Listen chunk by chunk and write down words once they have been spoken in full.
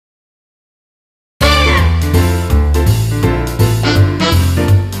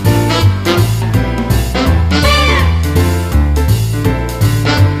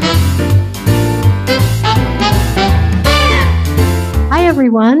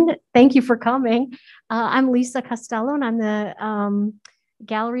everyone. Thank you for coming. I'm Lisa Costello, and I'm the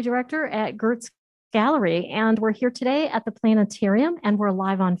gallery director at Gertz Gallery. And we're here today at the Planetarium, and we're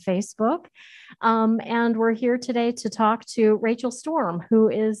live on Facebook. And we're here today to talk to Rachel Storm, who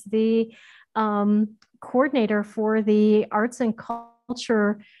is the coordinator for the Arts and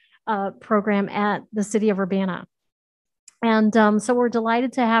Culture program at the City of Urbana. And so we're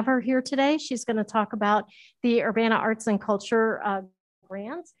delighted to have her here today. She's going to talk about the Urbana Arts and Culture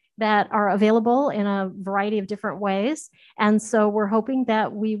grants that are available in a variety of different ways. And so we're hoping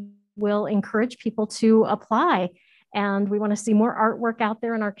that we will encourage people to apply. And we want to see more artwork out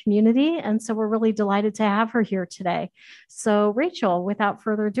there in our community. And so we're really delighted to have her here today. So Rachel, without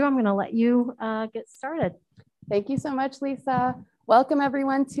further ado, I'm going to let you get started. Thank you so much, Lisa. Welcome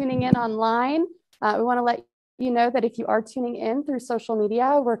everyone tuning in online. We want to let you know that if you are tuning in through social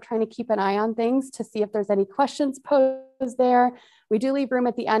media, we're trying to keep an eye on things to see if there's any questions posed there. We do leave room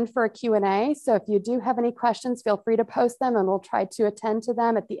at the end for a Q&A. So if you do have any questions, feel free to post them and we'll try to attend to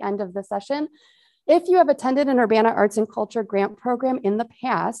them at the end of the session. If you have attended an Urbana Arts and Culture grant program in the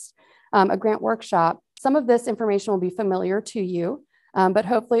past, a grant workshop, some of this information will be familiar to you, but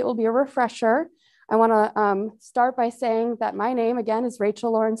hopefully it will be a refresher. I want to start by saying that my name, again, is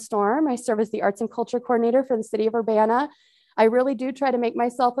Rachel Lauren Storm. I serve as the Arts and Culture Coordinator for the City of Urbana. I really do try to make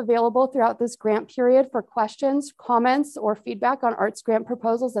myself available throughout this grant period for questions, comments, or feedback on arts grant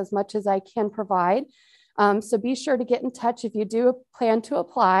proposals as much as I can provide. So be sure to get in touch if you do plan to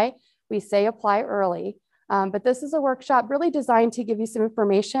apply. We say apply early. But this is a workshop really designed to give you some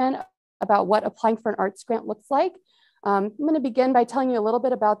information about what applying for an arts grant looks like. I'm going to begin by telling you a little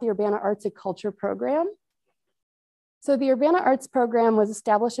bit about the Urbana Arts and Culture program. So the Urbana Arts program was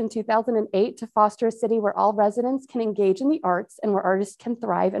established in 2008 to foster a city where all residents can engage in the arts and where artists can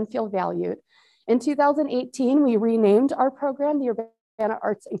thrive and feel valued. In 2018, we renamed our program the Urbana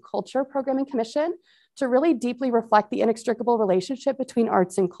Arts and Culture Program and Commission to really deeply reflect the inextricable relationship between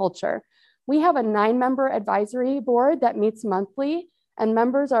arts and culture. We have a 9-member advisory board that meets monthly, and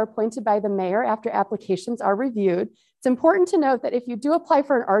members are appointed by the mayor after applications are reviewed. It's important to note that if you do apply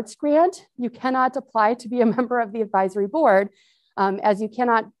for an arts grant, you cannot apply to be a member of the advisory board, as you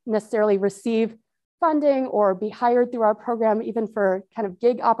cannot necessarily receive funding or be hired through our program, even for kind of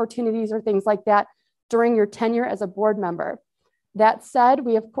gig opportunities or things like that during your tenure as a board member. That said,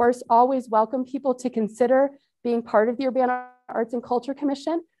 we of course always welcome people to consider being part of the Urbana Arts and Culture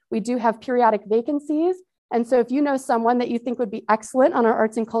Commission. We do have periodic vacancies. And so if you know someone that you think would be excellent on our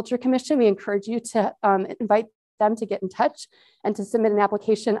Arts and Culture Commission, we encourage you to invite them to get in touch and to submit an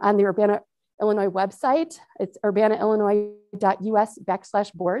application on the Urbana, Illinois website. It's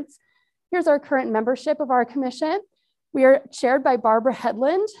urbanaillinois.us/boards. Here's our current membership of our commission. We are chaired by Barbara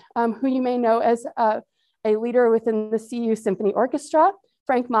Hedlund, who you may know as a leader within the CU Symphony Orchestra,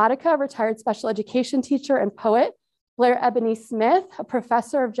 Frank Modica, retired special education teacher and poet, Blair Ebony Smith, a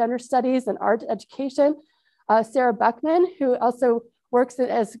professor of gender studies and art education, Sarah Buckman, who also works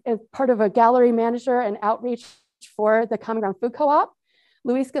as part of a gallery manager and outreach for the Common Ground Food Co-op,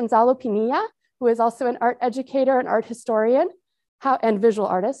 Luis Gonzalo Pinilla, who is also an art educator and art historian and visual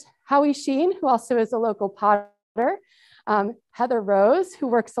artist, Howie Sheen, who also is a local potter, Heather Rose, who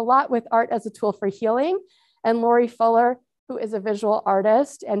works a lot with art as a tool for healing, and Lori Fuller, who is a visual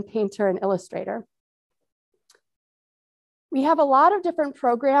artist and painter and illustrator. We have a lot of different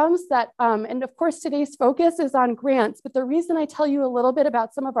programs that, and of course today's focus is on grants, but the reason I tell you a little bit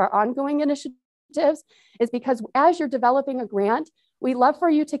about some of our ongoing initiatives is because as you're developing a grant, we love for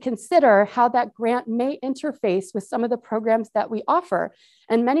you to consider how that grant may interface with some of the programs that we offer.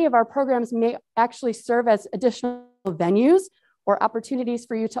 And many of our programs may actually serve as additional venues or opportunities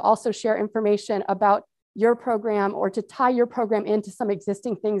for you to also share information about your program or to tie your program into some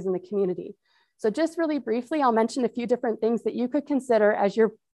existing things in the community. So just really briefly, I'll mention a few different things that you could consider as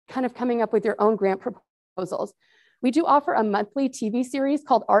you're kind of coming up with your own grant proposals. We do offer a monthly TV series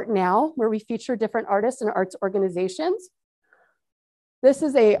called Art Now, where we feature different artists and arts organizations. This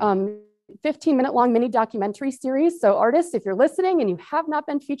is a 15-minute long mini documentary series. So artists, if you're listening and you have not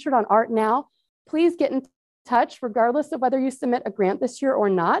been featured on Art Now, please get in touch regardless of whether you submit a grant this year or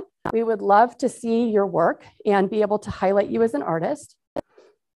not. We would love to see your work and be able to highlight you as an artist.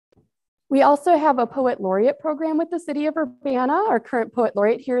 We also have a Poet Laureate program with the City of Urbana. Our current Poet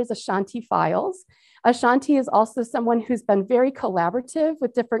Laureate here is Ashanti Files. Ashanti is also someone who's been very collaborative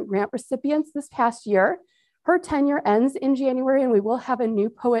with different grant recipients this past year. Her tenure ends in January and we will have a new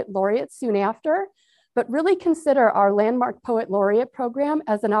Poet Laureate soon after, but really consider our landmark Poet Laureate program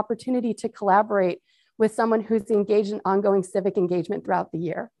as an opportunity to collaborate with someone who's engaged in ongoing civic engagement throughout the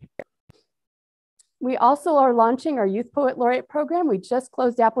year. We also are launching our Youth Poet Laureate program. We just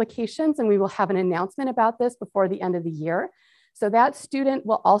closed applications and we will have an announcement about this before the end of the year. So that student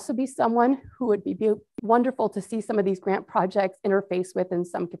will also be someone who would be wonderful to see some of these grant projects interface with in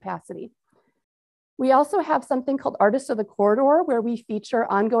some capacity. We also have something called Artists of the Corridor, where we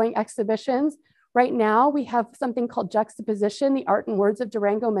feature ongoing exhibitions. Right now, we have something called Juxtaposition, the Art and Words of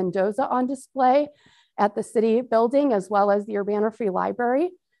Durango Mendoza on display at the City Building, as well as the Urbana Free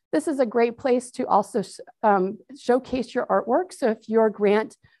Library. This is a great place to also showcase your artwork. So if your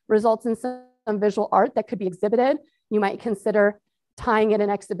grant results in some visual art that could be exhibited, you might consider tying in an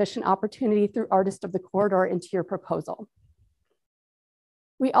exhibition opportunity through Artist of the Corridor into your proposal.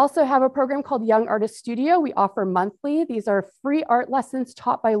 We also have a program called Young Artist Studio. We offer monthly. These are free art lessons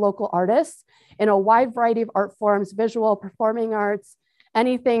taught by local artists in a wide variety of art forms, visual, performing arts,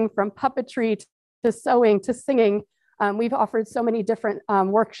 anything from puppetry to sewing to singing. We've offered so many different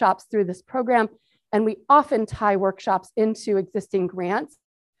workshops through this program, and we often tie workshops into existing grants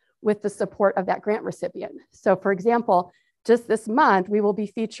with the support of that grant recipient. So for example, just this month, we will be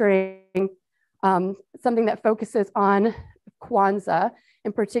featuring something that focuses on Kwanzaa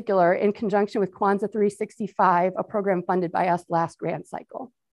in particular, in conjunction with Kwanzaa 365, a program funded by us last grant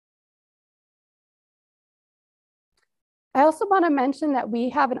cycle. I also want to mention that we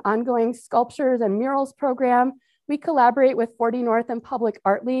have an ongoing sculptures and murals program. We collaborate with 40 North and Public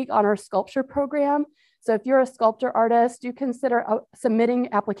Art League on our sculpture program. So if you're a sculptor artist, do consider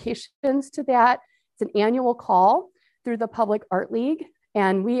submitting applications to that. It's an annual call through the Public Art League.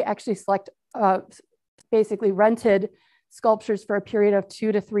 And we actually select basically rented sculptures for a period of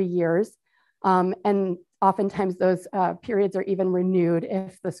 2 to 3 years. And oftentimes those periods are even renewed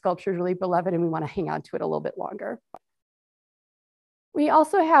if the sculpture is really beloved and we want to hang on to it a little bit longer. We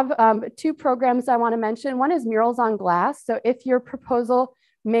also have 2 programs I want to mention. One is Murals on Glass. So if your proposal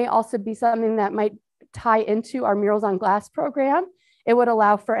may also be something that might tie into our Murals on Glass program, it would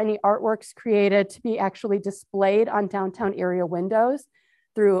allow for any artworks created to be actually displayed on downtown area windows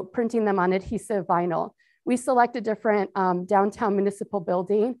through printing them on adhesive vinyl. We select a different downtown municipal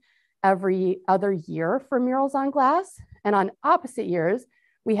building every other year for Murals on Glass. And on opposite years,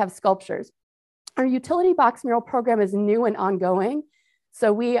 we have sculptures. Our utility box mural program is new and ongoing.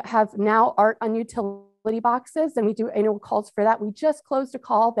 So we have now art on utility boxes and we do annual calls for that. We just closed a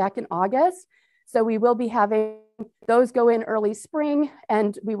call back in August. So we will be having those go in early spring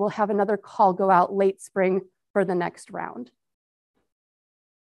and we will have another call go out late spring for the next round.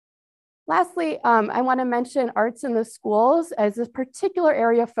 Lastly, I want to mention arts in the schools as a particular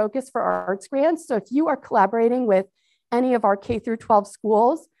area of focus for our arts grants. So if you are collaborating with any of our K through 12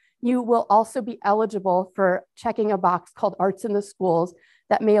 schools, you will also be eligible for checking a box called Arts in the Schools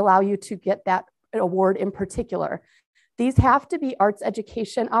that may allow you to get that award in particular. These have to be arts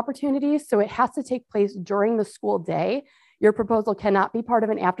education opportunities, so it has to take place during the school day. Your proposal cannot be part of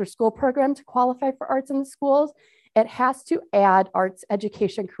an after-school program to qualify for Arts in the Schools. It has to add arts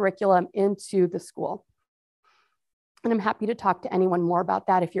education curriculum into the school. And I'm happy to talk to anyone more about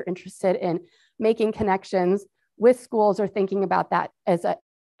that if you're interested in making connections with schools or thinking about that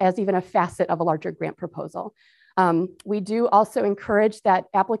as even a facet of a larger grant proposal. We do also encourage that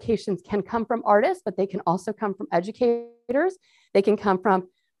applications can come from artists, but they can also come from educators. They can come from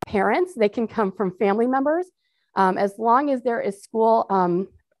parents. They can come from family members. As long as there is school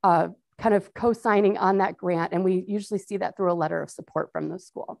kind of co-signing on that grant, and we usually see that through a letter of support from the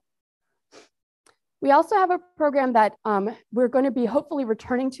school. We also have a program that we're going to be hopefully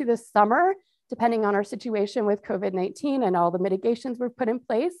returning to this summer, depending on our situation with COVID-19 and all the mitigations we've put in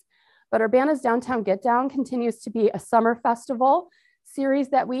place. But Urbana's Downtown Get Down continues to be a summer festival series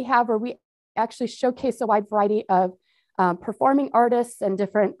that we have where we actually showcase a wide variety of performing artists and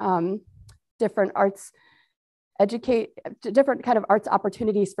different arts, different kind of arts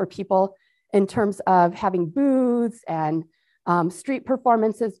opportunities for people in terms of having booths and street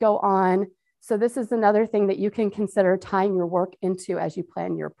performances go on. So this is another thing that you can consider tying your work into as you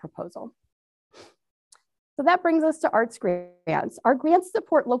plan your proposal. So that brings us to arts grants. Our grants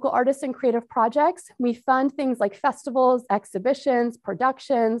support local artists and creative projects. We fund things like festivals, exhibitions,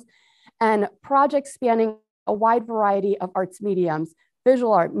 productions, and projects spanning a wide variety of arts mediums: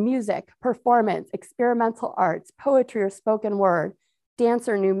 visual art, music, performance, experimental arts, poetry or spoken word, dance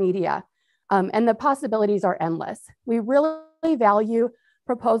or new media. And the possibilities are endless. We really value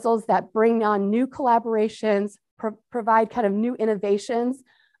proposals that bring on new collaborations, provide kind of new innovations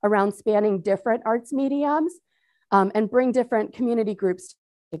around spanning different arts mediums, and bring different community groups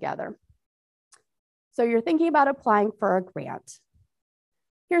together. So you're thinking about applying for a grant.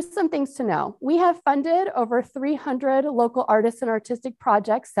 Here's some things to know. We have funded over 300 local artists and artistic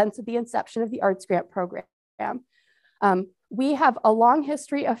projects since the inception of the Arts Grant Program. We have a long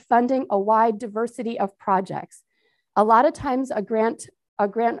history of funding a wide diversity of projects. A lot of times a grant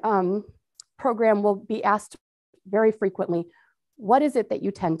program will be asked very frequently, what is it that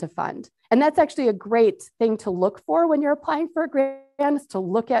you tend to fund? And that's actually a great thing to look for when you're applying for a grant, is to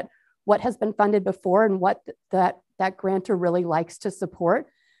look at what has been funded before and what that grantor really likes to support.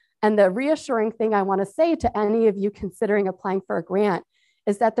 And the reassuring thing I want to say to any of you considering applying for a grant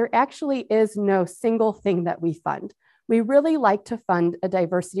is that there actually is no single thing that we fund. We really like to fund a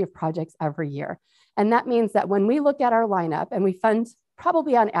diversity of projects every year. And that means that when we look at our lineup, and we fund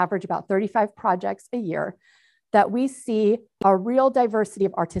probably on average about 35 projects a year, that we see a real diversity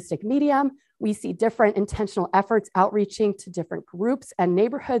of artistic medium. We see different intentional efforts outreaching to different groups and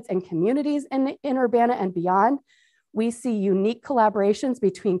neighborhoods and communities in Urbana and beyond. We see unique collaborations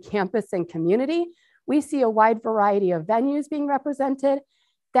between campus and community. We see a wide variety of venues being represented.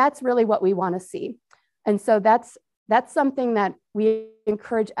 That's really what we want to see. And so that's something that we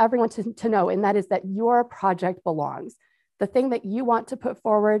encourage everyone to know, and that is that your project belongs. The thing that you want to put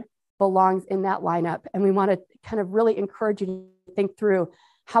forward belongs in that lineup. And we want to kind of really encourage you to think through,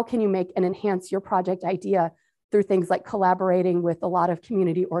 how can you make and enhance your project idea through things like collaborating with a lot of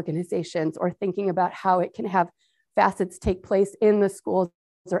community organizations, or thinking about how it can have facets take place in the schools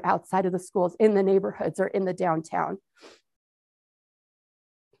or outside of the schools, in the neighborhoods or in the downtown.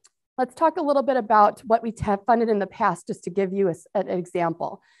 Let's talk a little bit about what we have funded in the past, just to give you an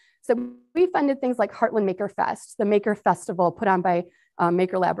example. So we funded things like Heartland Maker Fest, the Maker Festival put on by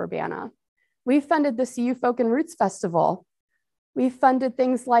Maker Lab Urbana. We funded the CU Folk and Roots Festival. We funded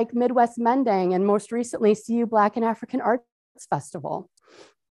things like Midwest Mending, and most recently CU Black and African Arts Festival.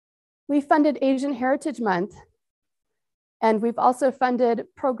 We funded Asian Heritage Month. And we've also funded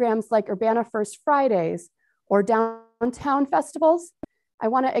programs like Urbana First Fridays or downtown festivals. I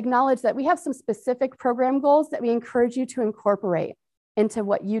want to acknowledge that we have some specific program goals that we encourage you to incorporate into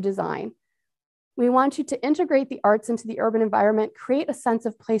what you design. We want you to integrate the arts into the urban environment, create a sense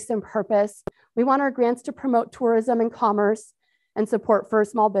of place and purpose. We want our grants to promote tourism and commerce and support for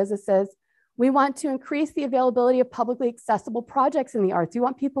small businesses. We want to increase the availability of publicly accessible projects in the arts. We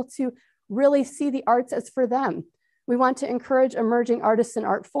want people to really see the arts as for them. We want to encourage emerging artists and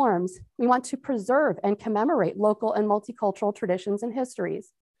art forms. We want to preserve and commemorate local and multicultural traditions and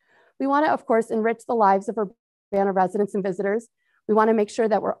histories. We want to, of course, enrich the lives of Urbana residents and visitors. We want to make sure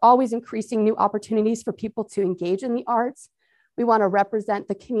that we're always increasing new opportunities for people to engage in the arts. We want to represent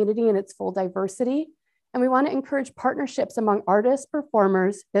the community in its full diversity. And we want to encourage partnerships among artists,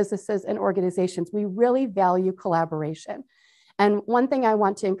 performers, businesses, and organizations. We really value collaboration. And one thing I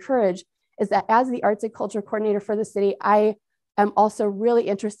want to encourage is that as the Arts and Culture Coordinator for the city, I am also really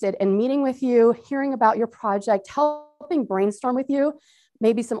interested in meeting with you, hearing about your project, helping brainstorm with you,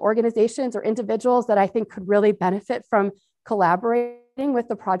 maybe some organizations or individuals that I think could really benefit from collaborating with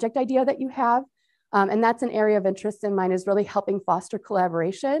the project idea that you have. And that's an area of interest in mine, is really helping foster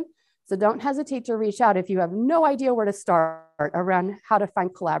collaboration. So don't hesitate to reach out if you have no idea where to start around how to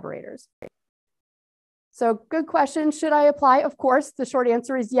find collaborators. So good question, should I apply? Of course, the short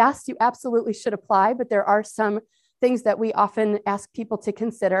answer is yes, you absolutely should apply, but there are some things that we often ask people to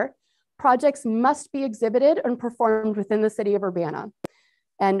consider. Projects must be exhibited and performed within the city of Urbana.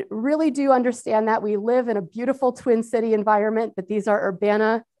 And really do understand that we live in a beautiful Twin City environment, but these are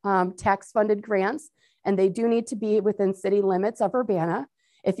Urbana tax-funded grants, and they do need to be within city limits of Urbana.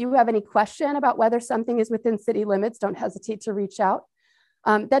 If you have any question about whether something is within city limits, don't hesitate to reach out.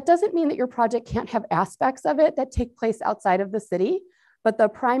 That doesn't mean that your project can't have aspects of it that take place outside of the city, but the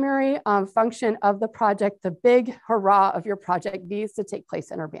primary function of the project, the big hurrah of your project, needs to take place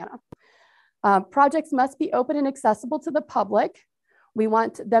in Urbana. Projects must be open and accessible to the public. We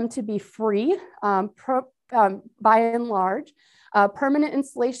want them to be free by and large. Permanent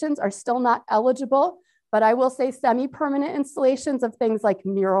installations are still not eligible, but I will say semi-permanent installations of things like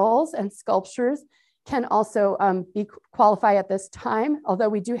murals and sculptures can also qualify at this time, although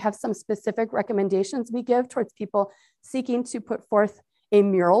we do have some specific recommendations we give towards people seeking to put forth a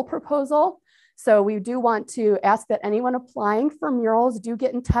mural proposal. So we do want to ask that anyone applying for murals do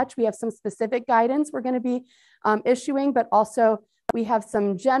get in touch. We have some specific guidance we're going to be issuing, but also we have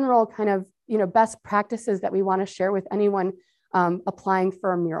some general kind of best practices that we want to share with anyone applying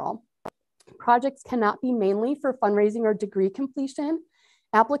for a mural. Projects cannot be mainly for fundraising or degree completion.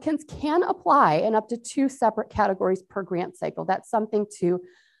 Applicants can apply in up to 2 separate categories per grant cycle. That's something to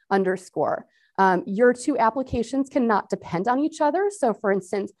underscore. Your 2 applications cannot depend on each other. So for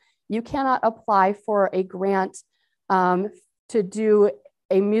instance, you cannot apply for a grant to do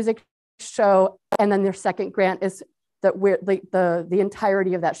a music show, and then their second grant is that the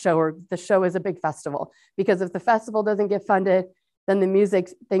entirety of that show, or the show is a big festival. Because if the festival doesn't get funded, then the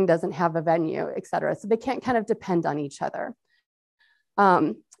music thing doesn't have a venue, et cetera. So they can't kind of depend on each other.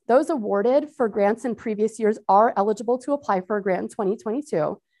 Those awarded for grants in previous years are eligible to apply for a grant in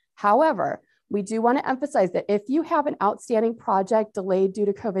 2022. However, we do want to emphasize that if you have an outstanding project delayed due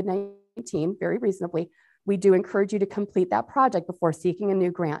to COVID-19, very reasonably, we do encourage you to complete that project before seeking a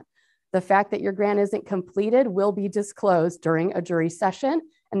new grant. The fact that your grant isn't completed will be disclosed during a jury session,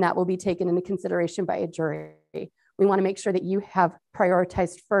 and that will be taken into consideration by a jury. We want to make sure that you have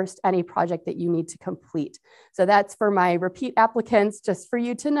prioritized first any project that you need to complete. So that's for my repeat applicants, just for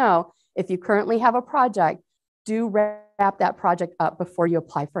you to know, if you currently have a project, do wrap that project up before you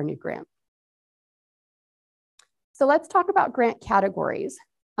apply for a new grant. So let's talk about grant categories.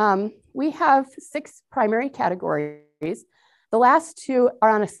 We have 6 primary categories. The last 2 are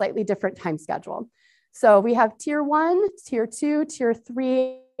on a slightly different time schedule. So we have tier 1, tier 2, tier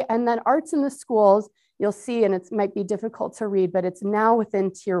 3, and then arts in the schools. You'll see, and it might be difficult to read, but it's now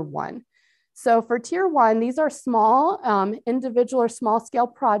within tier 1. So for tier 1, these are small individual or small scale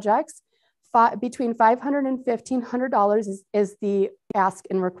projects. Between $500 and $1,500 is the ask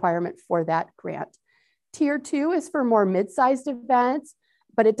and requirement for that grant. Tier 2 is for more mid-sized events,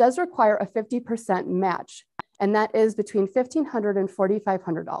 but it does require a 50% match, and that is between $1,500 and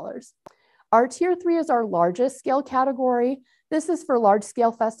 $4,500. Our tier 3 is our largest scale category. This is for large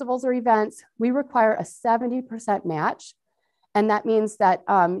scale festivals or events. We require a 70% match. And that means that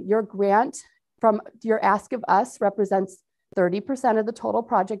your grant from your ask of us represents 30% of the total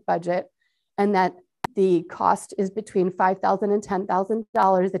project budget, and that the cost is between $5,000 and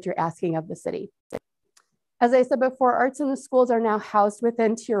 $10,000 that you're asking of the city. As I said before, arts in the schools are now housed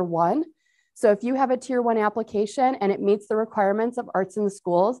within tier 1. So if you have a tier 1 application and it meets the requirements of arts in the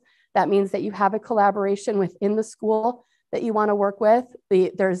schools, that means that you have a collaboration within the school that you want to work with.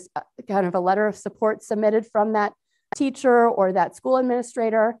 There's kind of a letter of support submitted from that teacher or that school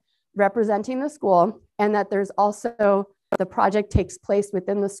administrator representing the school, and that there's also the project takes place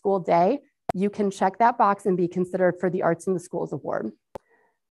within the school day. You can check that box and be considered for the Arts in the Schools Award.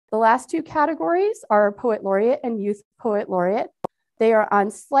 The last 2 categories are Poet Laureate and Youth Poet Laureate. They are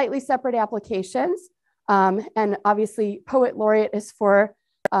on slightly separate applications. And obviously, Poet Laureate is for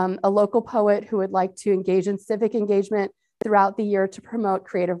a local poet who would like to engage in civic engagement throughout the year to promote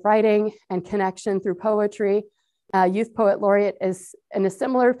creative writing and connection through poetry. Youth Poet Laureate is in a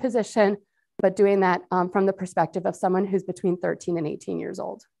similar position, but doing that from the perspective of someone who's between 13 and 18 years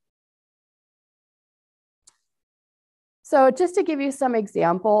old. So just to give you some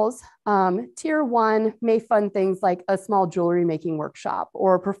examples, tier 1 may fund things like a small jewelry making workshop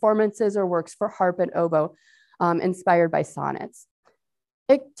or performances or works for harp and oboe inspired by sonnets.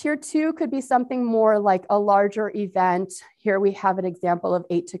 Tier 2 could be something more like a larger event. Here we have an example of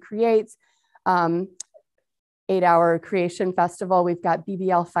 8 to Create, 8-hour creation festival. We've got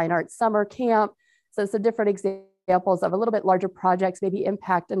BBL Fine Arts Summer Camp. So some different examples of a little bit larger projects, maybe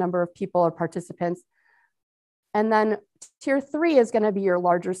impact a number of people or participants. And then tier 3 is going to be your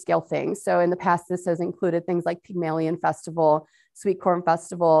larger scale things. So in the past, this has included things like Pygmalion Festival, Sweet Corn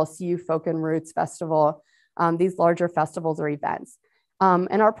Festival, CU Folk and Roots Festival, these larger festivals or events.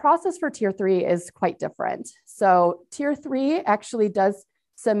 And our process for tier 3 is quite different. So tier 3 actually does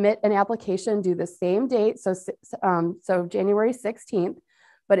submit an application due the same date, so January 16th,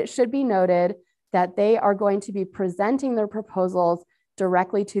 but it should be noted that they are going to be presenting their proposals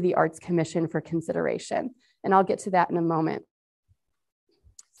directly to the Arts Commission for consideration. And I'll get to that in a moment.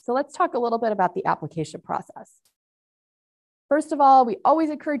 So let's talk a little bit about the application process. First of all, we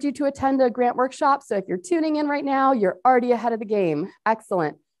always encourage you to attend a grant workshop. So if you're tuning in right now, you're already ahead of the game.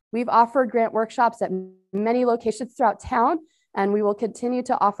 Excellent. We've offered grant workshops at many locations throughout town, and we will continue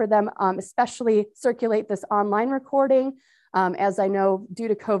to offer them, especially circulate this online recording. As I know, due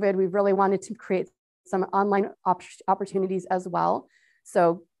to COVID, we've really wanted to create some online opportunities as well.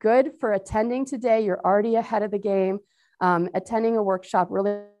 So good for attending today. You're already ahead of the game. Attending a workshop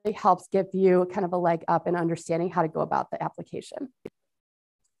really helps give you kind of a leg up in understanding how to go about the application.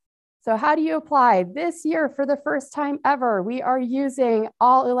 So how do you apply? This year, for the first time ever, we are using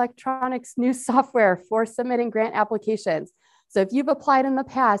all electronics new software for submitting grant applications. So if you've applied in the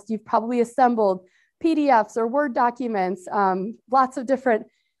past, you've probably assembled PDFs or Word documents, lots of different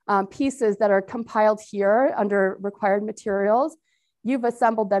pieces that are compiled here under required materials. You've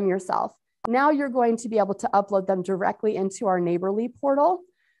assembled them yourself. Now you're going to be able to upload them directly into our Neighborly portal.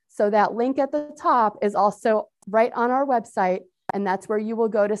 So that link at the top is also right on our website, and that's where you will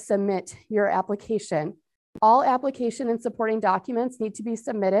go to submit your application. All application and supporting documents need to be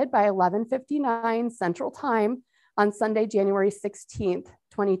submitted by 11:59 Central Time on Sunday, January 16th,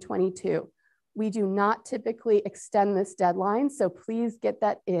 2022. We do not typically extend this deadline, so please get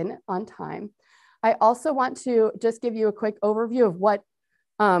that in on time. I also want to just give you a quick overview of what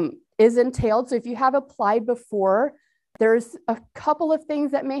is entailed. So if you have applied before, there's a couple of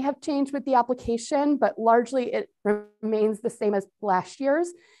things that may have changed with the application, but largely it remains the same as last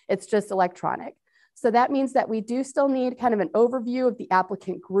year's. It's just electronic. So that means that we do still need kind of an overview of the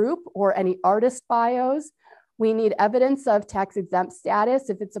applicant group or any artist bios. We need evidence of tax exempt status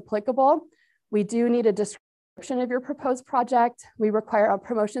if it's applicable. We do need a description of your proposed project. We require a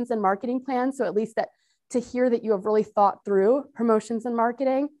promotions and marketing plan. So at least that to hear that you have really thought through promotions and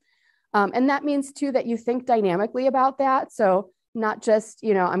marketing. And that means too that you think dynamically about that. So not just,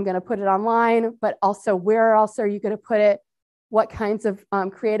 I'm going to put it online, but also where else are you going to put it? What kinds of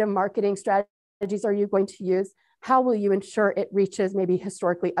creative marketing strategies are you going to use? How will you ensure it reaches maybe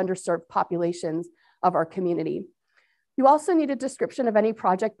historically underserved populations of our community? You also need a description of any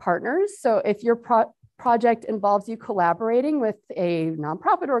project partners. So if your project involves you collaborating with a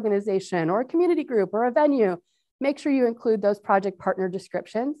nonprofit organization or a community group or a venue, make sure you include those project partner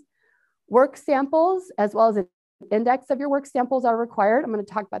descriptions. Work samples, as well as an index of your work samples, are required. I'm going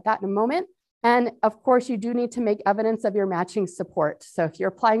to talk about that in a moment. And of course, you do need to make evidence of your matching support. So if you're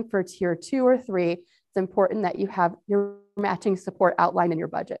applying for tier 2 or 3, it's important that you have your matching support outlined in your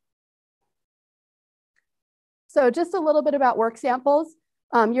budget. So just a little bit about work samples.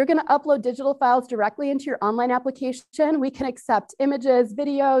 You're going to upload digital files directly into your online application. We can accept images,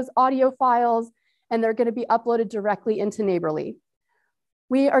 videos, audio files, and they're going to be uploaded directly into Neighborly.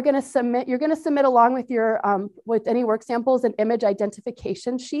 You're going to submit along with your with any work samples an image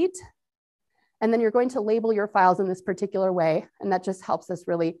identification sheet. And then you're going to label your files in this particular way. And that just helps us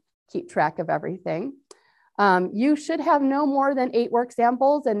really keep track of everything. You should have no more than 8 work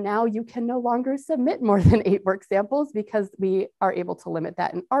samples. And now you can no longer submit more than 8 work samples because we are able to limit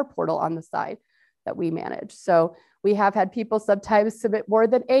that in our portal on the side that we manage. So we have had people sometimes submit more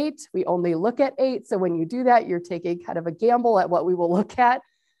than 8. We only look at 8. So when you do that, you're taking kind of a gamble at what we will look at.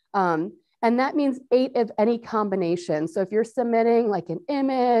 And that means 8 of any combination. So if you're submitting like an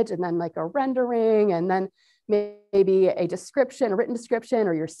image and then like a rendering and then maybe a description, a written description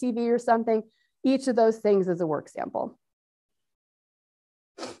or your CV or something, each of those things is a work sample.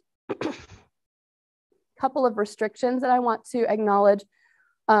 Couple of restrictions that I want to acknowledge.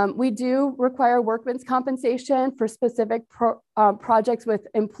 We do require workman's compensation for specific projects with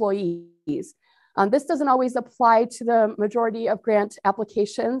employees. This doesn't always apply to the majority of grant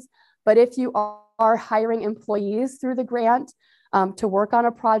applications, but if you are hiring employees through the grant to work on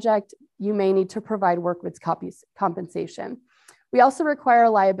a project, you may need to provide workman's compensation. We also require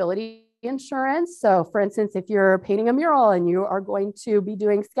liability insurance. So for instance, if you're painting a mural and you are going to be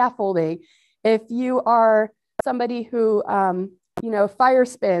doing scaffolding, if you are somebody who fire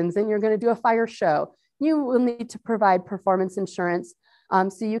spins and you're going to do a fire show, you will need to provide performance insurance.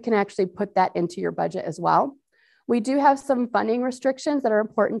 So you can actually put that into your budget as well. We do have some funding restrictions that are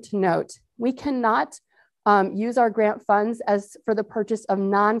important to note. We cannot use our grant funds as for the purchase of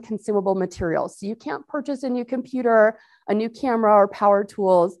non-consumable materials. So you can't purchase a new computer, a new camera, or power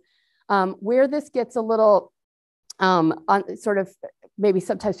tools. Where this gets a little maybe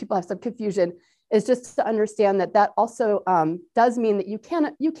sometimes people have some confusion is just to understand that also does mean that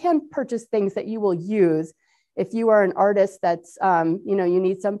you can purchase things that you will use. If you are an artist that's, you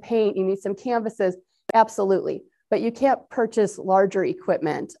need some paint, you need some canvases, absolutely. But you can't purchase larger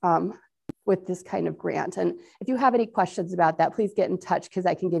equipment with this kind of grant. And if you have any questions about that, please get in touch because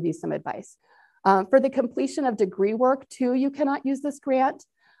I can give you some advice. For the completion of degree work too, you cannot use this grant.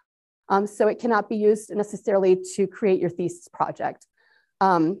 So it cannot be used necessarily to create your thesis project.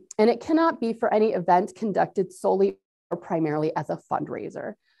 And it cannot be for any event conducted solely or primarily as a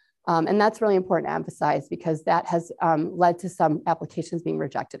fundraiser. And that's really important to emphasize because that has led to some applications being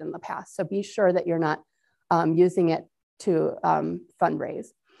rejected in the past. So be sure that you're not using it to fundraise.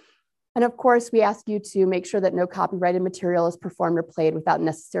 And of course, we ask you to make sure that no copyrighted material is performed or played without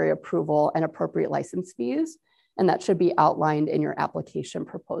necessary approval and appropriate license fees. And that should be outlined in your application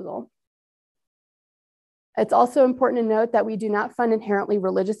proposal. It's also important to note that we do not fund inherently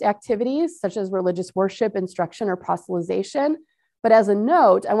religious activities such as religious worship, instruction, or proselytization. But as a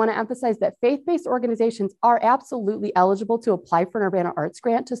note, I want to emphasize that faith-based organizations are absolutely eligible to apply for an Urbana Arts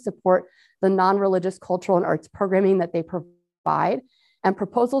Grant to support the non-religious cultural and arts programming that they provide. And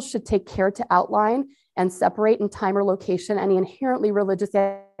proposals should take care to outline and separate in time or location any inherently religious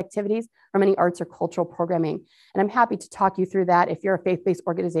activities from any arts or cultural programming. And I'm happy to talk you through that if you're a faith-based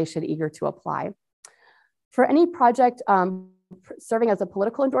organization eager to apply. For any project serving as a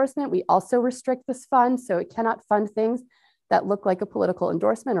political endorsement, we also restrict this fund, so it cannot fund things that look like a political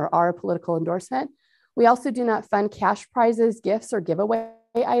endorsement or are a political endorsement. We also do not fund cash prizes, gifts, or giveaway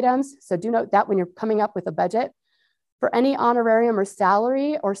items. So do note that when you're coming up with a budget. For any honorarium or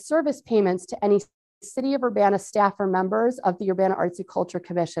salary or service payments to any City of Urbana staff or members of the Urbana Arts and Culture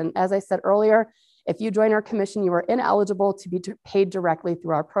Commission. As I said earlier, if you join our commission, you are ineligible to be paid directly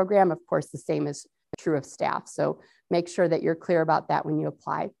through our program. Of course, the same is true of staff. So make sure that you're clear about that when you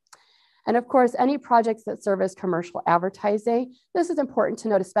apply. And of course, any projects that serve as commercial advertising. This is important to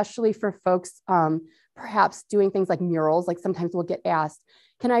note, especially for folks perhaps doing things like murals. Like sometimes we'll get asked,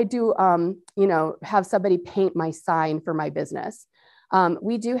 can I do, have somebody paint my sign for my business?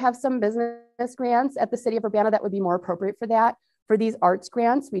 We do have some business grants at the City of Urbana that would be more appropriate for that. For these arts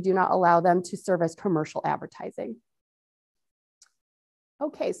grants, we do not allow them to serve as commercial advertising.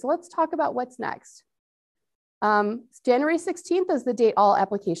 Okay, so let's talk about what's next. January 16th is the date all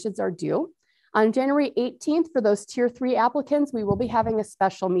applications are due. On January 18th, for those Tier 3 applicants, we will be having a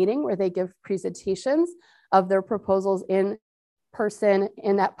special meeting where they give presentations of their proposals in person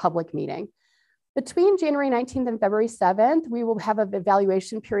in that public meeting. Between January 19th and February 7th, we will have an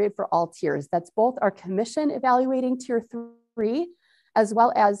evaluation period for all tiers. That's both our commission evaluating Tier 3, as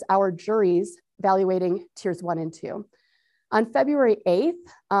well as our juries evaluating Tiers 1 and 2. On February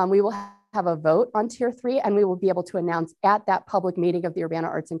 8th, we will have a vote on Tier 3, and we will be able to announce at that public meeting of the Urbana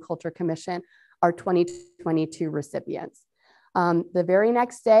Arts and Culture Commission our 2022 recipients. The very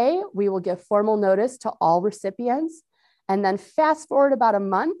next day, we will give formal notice to all recipients. And then fast forward about a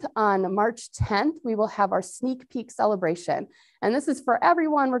month, on March 10th, we will have our sneak peek celebration. And this is for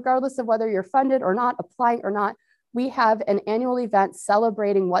everyone, regardless of whether you're funded or not, applying or not. We have an annual event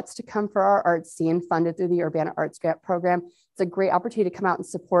celebrating what's to come for our art scene funded through the Urbana Arts Grant Program. It's a great opportunity to come out and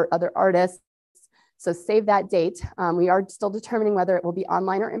support other artists. So save that date. We are still determining whether it will be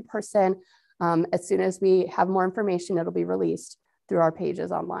online or in person. As soon as we have more information, it'll be released through our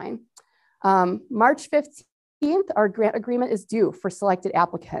pages online. March 15th, our grant agreement is due for selected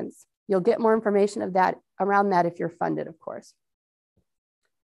applicants. You'll get more information of that around that if you're funded, of course.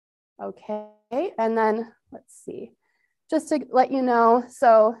 Okay, and then let's see, just to let you know,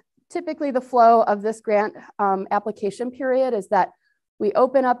 so typically the flow of this grant application period is that we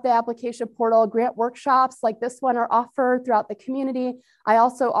open up the application portal. Grant workshops like this one are offered throughout the community. I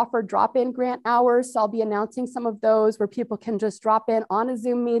also offer drop-in grant hours, so I'll be announcing some of those where people can just drop in on a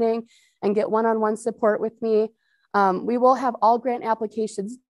Zoom meeting and get one-on-one support with me. We will have all grant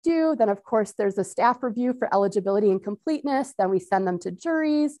applications due. Then of course there's a staff review for eligibility and completeness. Then we send them to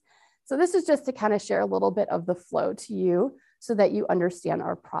juries. So this is just to kind of share a little bit of the flow to you so that you understand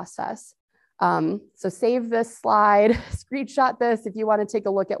our process. So save this slide, screenshot this if you want to take a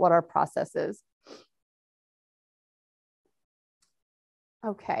look at what our process is.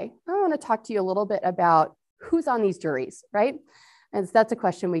 Okay, I want to talk to you a little bit about who's on these juries, right? And that's a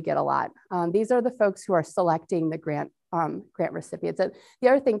question we get a lot. These are the folks who are selecting the grant recipients. And the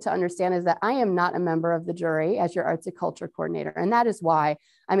other thing to understand is that I am not a member of the jury as your arts and culture coordinator. And that is why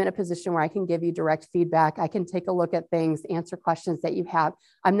I'm in a position where I can give you direct feedback. I can take a look at things, answer questions that you have.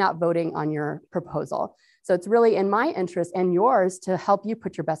 I'm not voting on your proposal. So it's really in my interest and yours to help you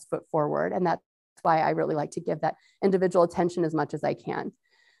put your best foot forward. And that's why I really like to give that individual attention as much as I can.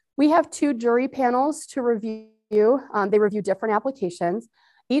 We have 2 jury panels to review. They review different applications.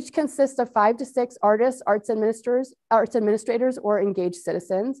 Each consists of 5 to 6 artists, arts administrators, or engaged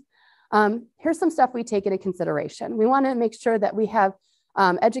citizens. Here's some stuff we take into consideration. We want to make sure that we have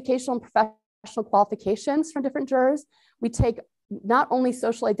educational and professional qualifications from different jurors. We take not only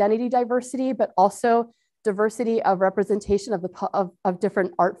social identity diversity, but also diversity of representation of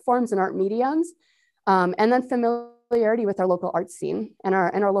different art forms and art mediums, and then familiarity with our local art scene and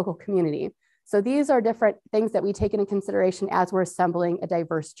our local community. So these are different things that we take into consideration as we're assembling a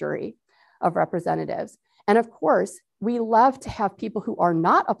diverse jury of representatives. And of course, we love to have people who are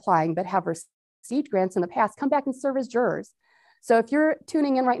not applying but have received grants in the past come back and serve as jurors. So if you're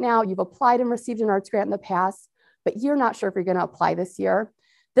tuning in right now, you've applied and received an arts grant in the past, but you're not sure if you're going to apply this year,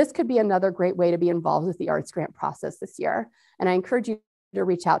 this could be another great way to be involved with the arts grant process this year. And I encourage you to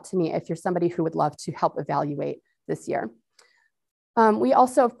reach out to me if you're somebody who would love to help evaluate this year. We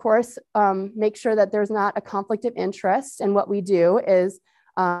also, of course, make sure that there's not a conflict of interest. And what we do is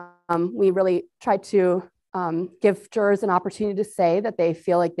we really try to give jurors an opportunity to say that they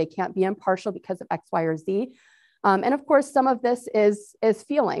feel like they can't be impartial because of X, Y, or Z. And of course, some of this is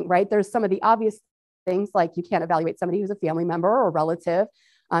feeling, right? There's some of the obvious things like you can't evaluate somebody who's a family member or relative.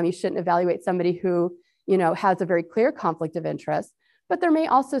 You shouldn't evaluate somebody who, has a very clear conflict of interest. But there may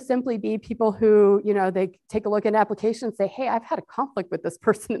also simply be people who, they take a look at an application and say, hey, I've had a conflict with this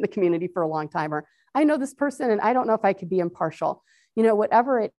person in the community for a long time, or I know this person and I don't know if I could be impartial.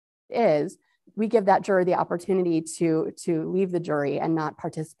 Whatever it is, we give that juror the opportunity to leave the jury and not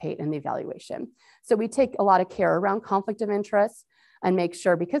participate in the evaluation. So we take a lot of care around conflict of interest and make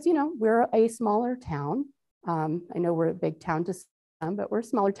sure, because, we're a smaller town. I know we're a big town to some, but we're a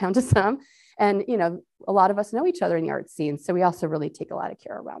smaller town to some. And, a lot of us know each other in the art scene. So we also really take a lot of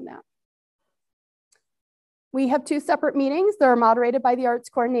care around that. We have 2 separate meetings that are moderated by the arts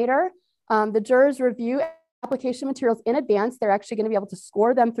coordinator. The jurors review application materials in advance. They're actually going to be able to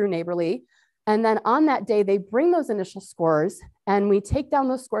score them through Neighborly. And then on that day, they bring those initial scores and we take down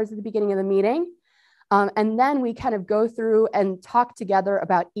those scores at the beginning of the meeting. And then we kind of go through and talk together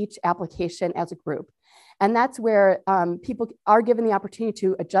about each application as a group. And that's where people are given the opportunity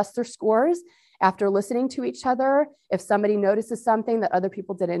to adjust their scores after listening to each other. If somebody notices something that other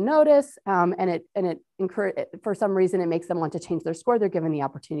people didn't notice, and it for some reason it makes them want to change their score, they're given the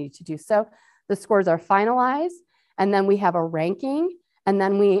opportunity to do so. The scores are finalized, and then we have a ranking, and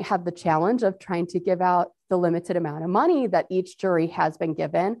then we have the challenge of trying to give out the limited amount of money that each jury has been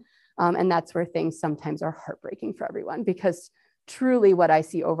given. And that's where things sometimes are heartbreaking for everyone, because truly what I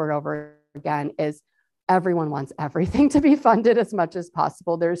see over and over again is everyone wants everything to be funded as much as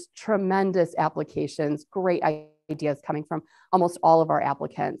possible. There's tremendous applications, great ideas coming from almost all of our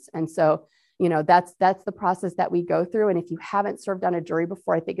applicants. And so, that's the process that we go through. And if you haven't served on a jury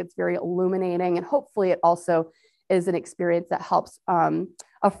before, I think it's very illuminating. And hopefully it also is an experience that helps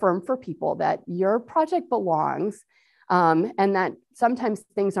affirm for people that your project belongs, and that sometimes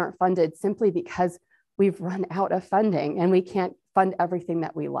things aren't funded simply because we've run out of funding and we can't fund everything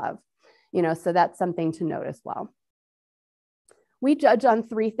that we love. So that's something to note as well. We judge on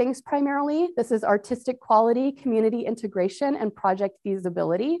 3 things primarily. This is artistic quality, community integration, and project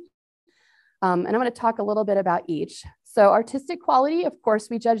feasibility. And I'm going to talk a little bit about each. So artistic quality, of course,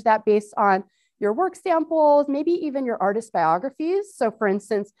 we judge that based on your work samples, maybe even your artist biographies. So for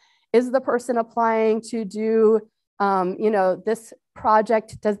instance, is the person applying to do, this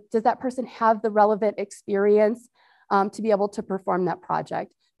project, does that person have the relevant experience to be able to perform that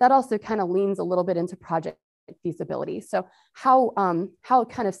project? That also kind of leans a little bit into project feasibility. So how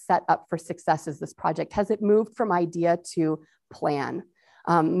kind of set up for success is this project? Has it moved from idea to plan?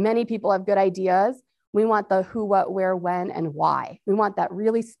 Many people have good ideas. We want the who, what, where, when, and why. We want that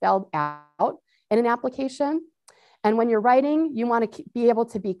really spelled out in an application. And when you're writing, you want to be able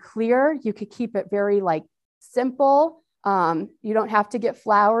to be clear. You could keep it very simple. You don't have to get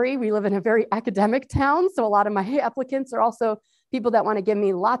flowery. We live in a very academic town. So a lot of my applicants are also people that want to give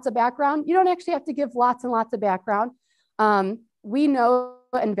me lots of background. You don't actually have to give lots and lots of background. We know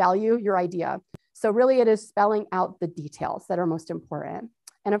and value your idea. So really it is spelling out the details that are most important.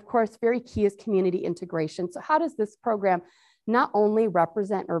 And of course, very key is community integration. So how does this program not only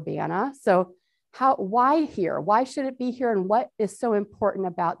represent Urbana? So why here? Why should it be here? And what is so important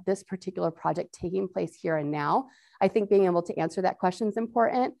about this particular project taking place here and now? I think being able to answer that question is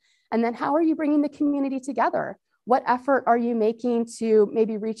important. And then how are you bringing the community together? What effort are you making to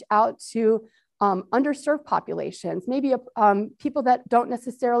maybe reach out to underserved populations, maybe people that don't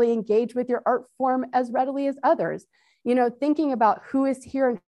necessarily engage with your art form as readily as others? Thinking about who is here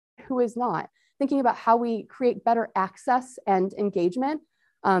and who is not, thinking about how we create better access and engagement.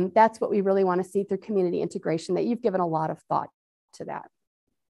 That's what we really want to see through community integration, that you've given a lot of thought to that.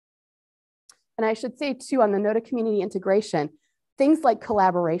 And I should say too, on the note of community integration, things like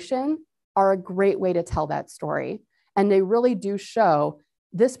collaboration are a great way to tell that story. And they really do show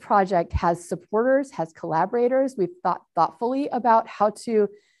this project has supporters, has collaborators. We've thought thoughtfully about how to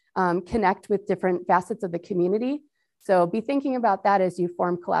connect with different facets of the community. So be thinking about that as you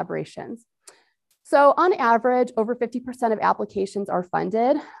form collaborations. So on average, over 50% of applications are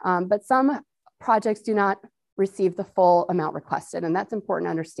funded, but some projects do not receive the full amount requested. And that's important to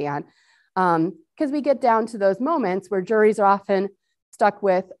understand, because we get down to those moments where juries are often stuck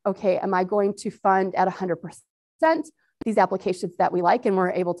with, okay, am I going to fund at 100% these applications that we like and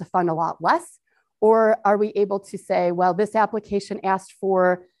we're able to fund a lot less? Or are we able to say, well, this application asked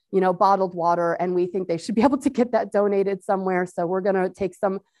for, bottled water and we think they should be able to get that donated somewhere. So we're going to take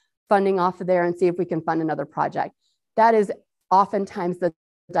some funding off of there and see if we can fund another project. That is oftentimes the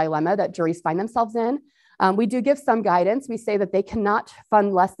dilemma that juries find themselves in. We do give some guidance. We say that they cannot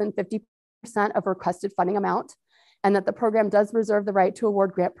fund less than 50% of requested funding amount, and that the program does reserve the right to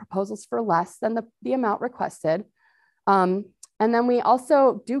award grant proposals for less than the amount requested. And then we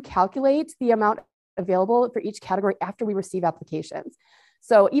also do calculate the amount available for each category after we receive applications.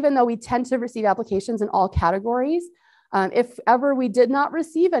 So even though we tend to receive applications in all categories, If ever we did not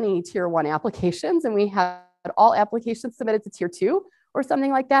receive any tier 1 applications and we had all applications submitted to tier 2 or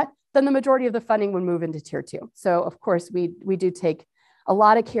something like that, then the majority of the funding would move into tier 2. So of course, we do take a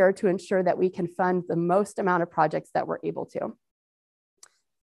lot of care to ensure that we can fund the most amount of projects that we're able to.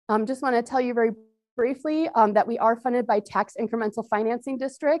 Just want to tell you very briefly that we are funded by tax incremental financing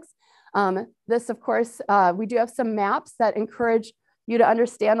districts. This, of course, we do have some maps that encourage you to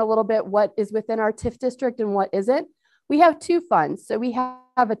understand a little bit what is within our TIF district and what isn't. We have 2 funds. So we have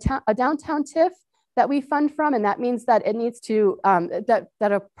a downtown TIF that we fund from, and that means that it needs to, that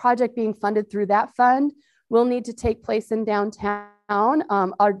a project being funded through that fund will need to take place in downtown.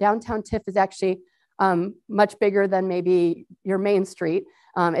 Our downtown TIF is actually much bigger than maybe your main street.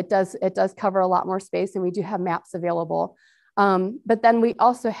 It does cover a lot more space, and we do have maps available. But then we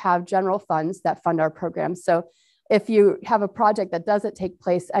also have general funds that fund our programs. So if you have a project that doesn't take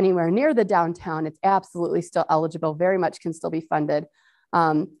place anywhere near the downtown, it's absolutely still eligible, very much can still be funded.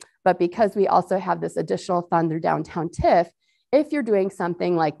 But because we also have this additional fund through downtown TIF, if you're doing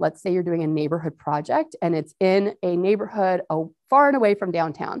something like, let's say you're doing a neighborhood project and it's in a neighborhood far and away from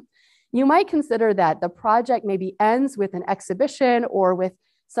downtown, you might consider that the project maybe ends with an exhibition or with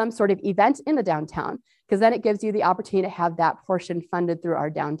some sort of event in the downtown, because then it gives you the opportunity to have that portion funded through our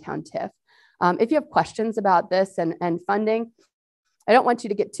downtown TIF. If you have questions about this and funding, I don't want you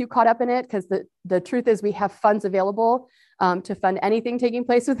to get too caught up in it, because the truth is we have funds available to fund anything taking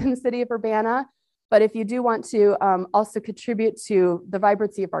place within the city of Urbana. But if you do want to also contribute to the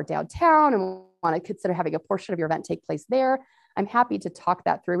vibrancy of our downtown and want to consider having a portion of your event take place there, I'm happy to talk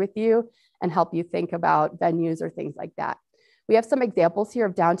that through with you and help you think about venues or things like that. We have some examples here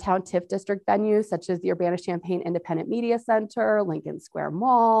of downtown TIF district venues, such as the Urbana-Champaign Independent Media Center, Lincoln Square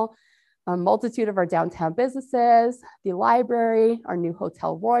Mall, a multitude of our downtown businesses, the library, our new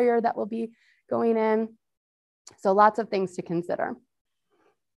Hotel Royer that will be going in. So lots of things to consider.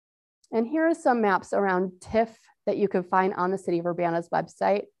 And here are some maps around TIF that you can find on the City of Urbana's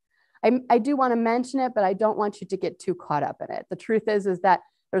website. I do want to mention it, but I don't want you to get too caught up in it. The truth is that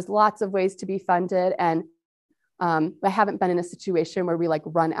there's lots of ways to be funded, and I haven't been in a situation where we like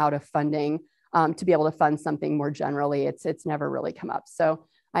run out of funding to be able to fund something more generally. It's never really come up. So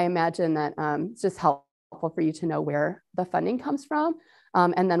I imagine that it's just helpful for you to know where the funding comes from,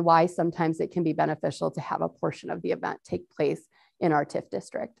 and then why sometimes it can be beneficial to have a portion of the event take place in our TIF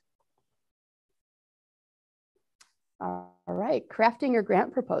district. All right, crafting your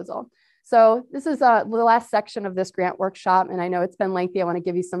grant proposal. So this is the last section of this grant workshop, and I know it's been lengthy. I want to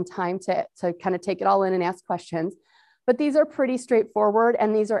give you some time to kind of take it all in and ask questions. But these are pretty straightforward,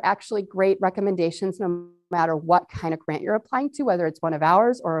 and these are actually great recommendations no matter what kind of grant you're applying to, whether it's one of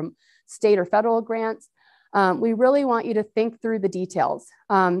ours or state or federal grants. We really want you to think through the details.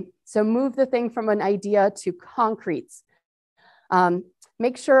 So move the thing from an idea to concretes.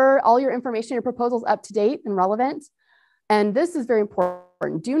 Make sure all your information, your proposal is up to date and relevant. And this is very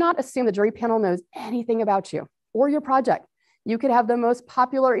important. Do not assume the jury panel knows anything about you or your project. You could have the most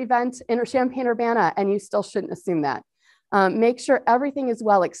popular event in Champaign-Urbana, and you still shouldn't assume that. Make sure everything is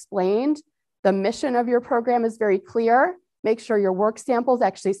well explained. The mission of your program is very clear. Make sure your work samples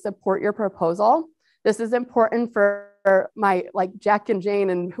actually support your proposal. This is important for my like Jack and Jane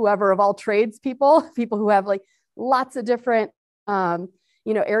and whoever of all trades people who have like lots of different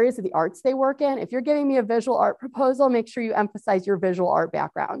areas of the arts they work in. If you're giving me a visual art proposal, make sure you emphasize your visual art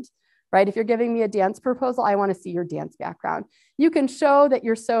background, right? If you're giving me a dance proposal, I want to see your dance background. You can show that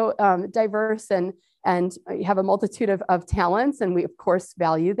you're so diverse and you have a multitude of talents, and we of course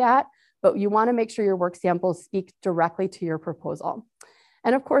value that, but you want to make sure your work samples speak directly to your proposal.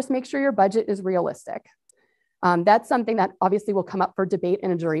 And of course, make sure your budget is realistic. That's something that obviously will come up for debate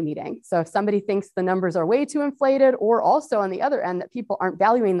in a jury meeting. So if somebody thinks the numbers are way too inflated, or also on the other end that people aren't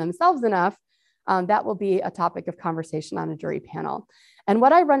valuing themselves enough, that will be a topic of conversation on a jury panel. And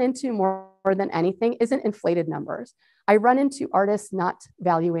what I run into more than anything isn't inflated numbers. I run into artists not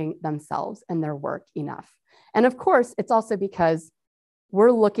valuing themselves and their work enough. And of course, it's also because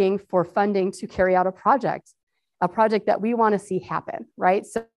we're looking for funding to carry out a project that we want to see happen, right?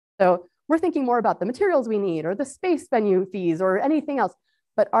 So we're thinking more about the materials we need or the space venue fees or anything else.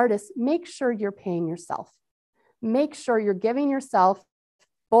 But artists, make sure you're paying yourself. Make sure you're giving yourself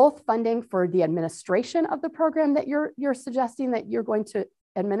both funding for the administration of the program that you're suggesting that you're going to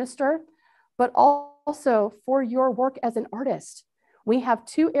administer, but also for your work as an artist. We have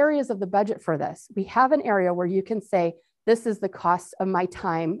two areas of the budget for this. We have an area where you can say, this is the cost of my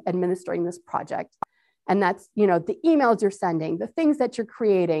time administering this project. And that's, the emails you're sending, the things that you're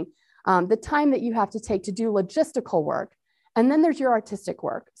creating, the time that you have to take to do logistical work. And then there's your artistic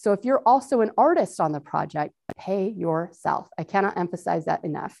work. So if you're also an artist on the project, pay yourself. I cannot emphasize that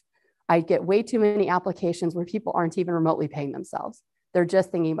enough. I get way too many applications where people aren't even remotely paying themselves. They're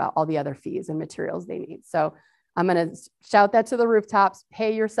just thinking about all the other fees and materials they need. So I'm going to shout that to the rooftops,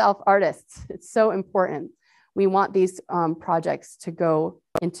 pay yourself, artists. It's so important. We want these projects to go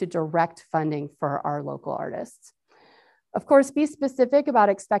into direct funding for our local artists. Of course, be specific about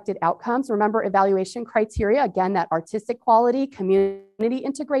expected outcomes. Remember evaluation criteria, again, that artistic quality, community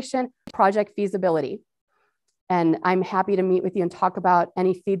integration, project feasibility. And I'm happy to meet with you and talk about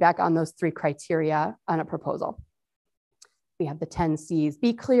any feedback on those 3 criteria on a proposal. We have the 10 C's: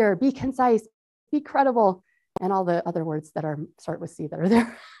 be clear, be concise, be credible, and all the other words that start with C that are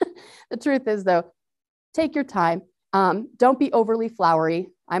there. The truth is, though, take your time. Don't be overly flowery.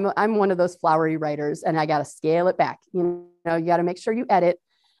 I'm one of those flowery writers, and I got to scale it back. You got to make sure you edit.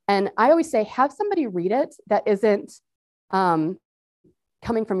 And I always say, have somebody read it that isn't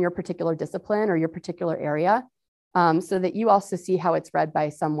coming from your particular discipline or your particular area, so that you also see how it's read by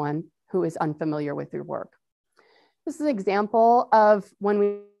someone who is unfamiliar with your work. This is an example of when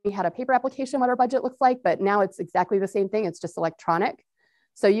we had a paper application, what our budget looks like, but now it's exactly the same thing. It's just electronic.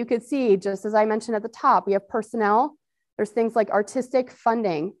 So you could see, just as I mentioned at the top, we have personnel. There's things like artistic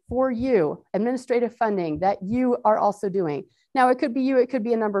funding for you, administrative funding that you are also doing. Now, it could be you, it could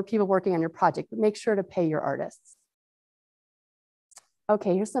be a number of people working on your project, but make sure to pay your artists.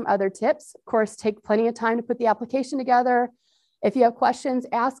 Okay, here's some other tips. Of course, take plenty of time to put the application together. If you have questions,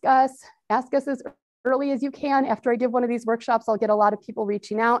 ask us as early as you can. After I give one of these workshops, I'll get a lot of people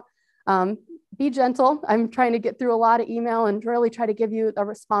reaching out. Be gentle. I'm trying to get through a lot of email and really try to give you a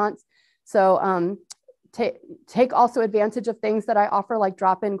response. So take also advantage of things that I offer, like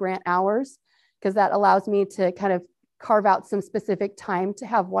drop-in grant hours, because that allows me to kind of carve out some specific time to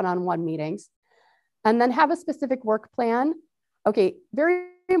have one-on-one meetings. And then have a specific work plan. Okay, very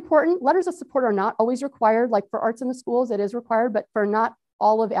important. Letters of support are not always required. Like for arts in the schools, it is required, but for not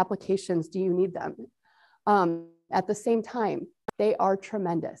all of applications do you need them. At the same time, they are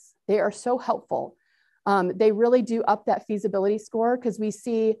tremendous. They are so helpful. They really do up that feasibility score, because we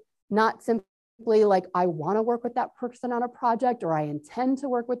see not simply like, I want to work with that person on a project, or I intend to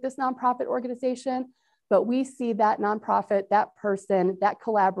work with this nonprofit organization, but we see that nonprofit, that person, that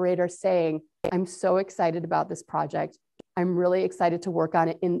collaborator saying, I'm so excited about this project. I'm really excited to work on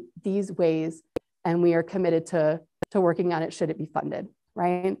it in these ways, and we are committed to working on it should it be funded,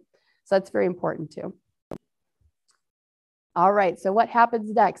 right? So that's very important too. All right, so what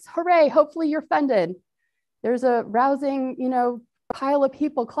happens next? Hooray, hopefully you're funded. There's a rousing, pile of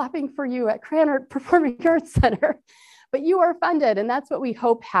people clapping for you at Cranard Performing Arts Center, but you are funded, and that's what we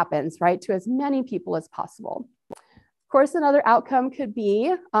hope happens, right, to as many people as possible. Of course, another outcome could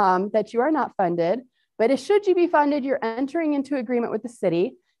be that you are not funded, but should you be funded, you're entering into agreement with the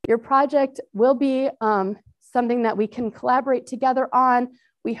city. Your project will be something that we can collaborate together on.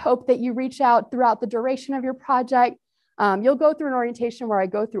 We hope that you reach out throughout the duration of your project. You'll go through an orientation where I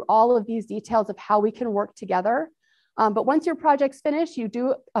go through all of these details of how we can work together. But once your project's finished, you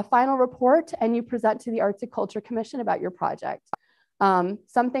do a final report and you present to the Arts and Culture Commission about your project.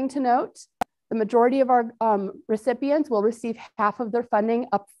 Something to note, the majority of our recipients will receive half of their funding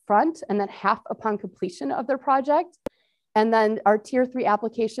up front and then half upon completion of their project. And then our tier 3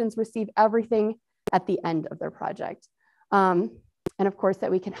 applications receive everything at the end of their project. And of course, that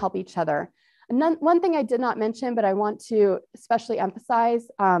we can help each other. And one thing I did not mention, but I want to especially emphasize,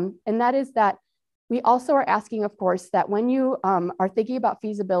 and that is that we also are asking, of course, that when you are thinking about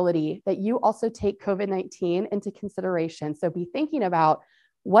feasibility, that you also take COVID-19 into consideration. So be thinking about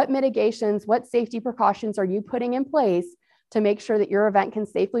what mitigations, what safety precautions are you putting in place to make sure that your event can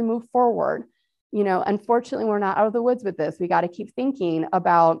safely move forward. Unfortunately, we're not out of the woods with this. We got to keep thinking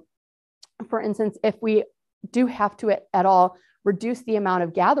about, for instance, if we do have to at all reduce the amount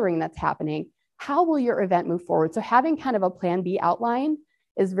of gathering that's happening, how will your event move forward? So having kind of a plan B outline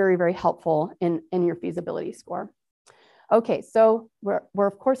is very, very helpful in your feasibility score. Okay, so we're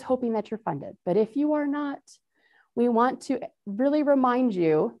of course hoping that you're funded, but if you are not, we want to really remind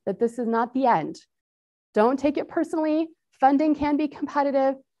you that this is not the end. Don't take it personally. Funding can be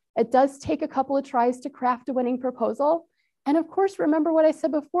competitive. It does take a couple of tries to craft a winning proposal. And of course, remember what I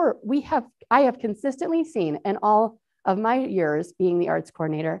said before, I have consistently seen in all of my years being the arts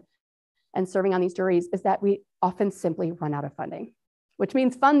coordinator and serving on these juries is that we often simply run out of funding, which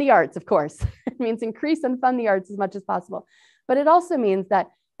means fund the arts, of course. It means increase and fund the arts as much as possible. But it also means that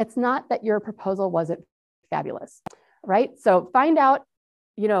it's not that your proposal wasn't fabulous, right? So find out,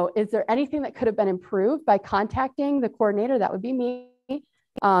 is there anything that could have been improved by contacting the coordinator, that would be me,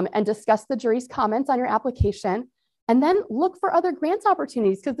 and discuss the jury's comments on your application. And then look for other grants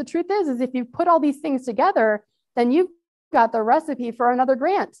opportunities, because the truth is if you put all these things together, then you've got the recipe for another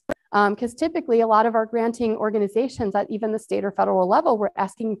grant. Because typically a lot of our granting organizations at even the state or federal level, we're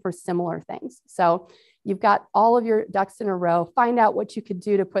asking for similar things. So you've got all of your ducks in a row, find out what you could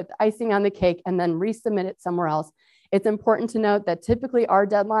do to put the icing on the cake and then resubmit it somewhere else. It's important to note that typically our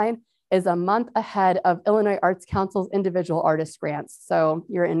deadline is a month ahead of Illinois Arts Council's individual artist grants. So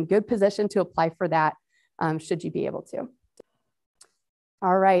you're in good position to apply for that, should you be able to.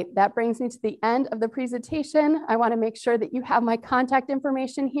 All right, that brings me to the end of the presentation. I want to make sure that you have my contact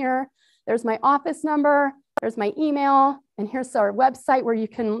information here. There's my office number, there's my email, and here's our website where you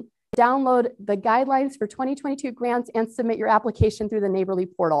can download the guidelines for 2022 grants and submit your application through the Neighborly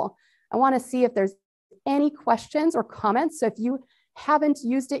portal. I want to see if there's any questions or comments. So if you haven't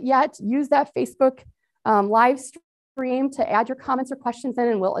used it yet, use that Facebook live stream to add your comments or questions in,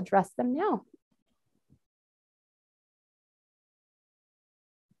 and we'll address them now.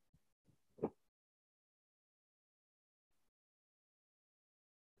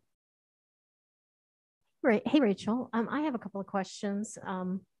 Right. Hey, Rachel, I have a couple of questions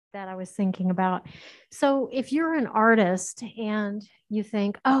that I was thinking about. So if you're an artist and you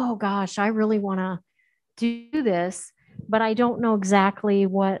think, oh gosh, I really want to do this, but I don't know exactly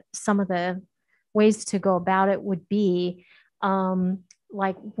what some of the ways to go about it would be,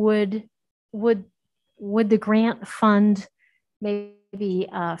 like would the grant fund maybe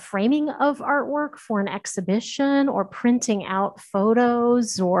framing of artwork for an exhibition or printing out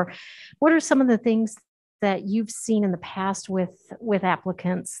photos, or what are some of the things that you've seen in the past with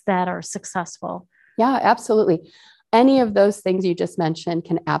applicants that are successful? Yeah, absolutely. Any of those things you just mentioned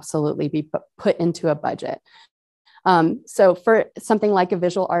can absolutely be put into a budget. So for something like a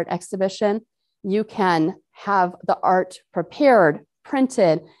visual art exhibition, you can have the art prepared,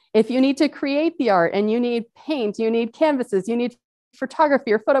 printed. If you need to create the art and you need paint, you need canvases, you need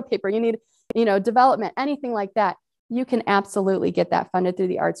photography or photo paper, you need, development, anything like that, you can absolutely get that funded through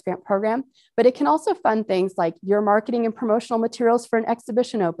the Arts Grant Program. But it can also fund things like your marketing and promotional materials for an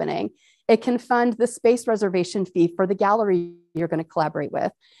exhibition opening. It can fund the space reservation fee for the gallery you're going to collaborate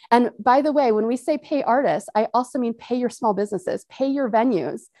with. And by the way, when we say pay artists, I also mean pay your small businesses, pay your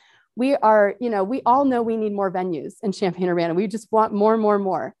venues. We are, we all know we need more venues in Champaign-Urbana. We just want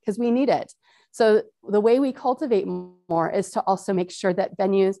more because we need it. So the way we cultivate more is to also make sure that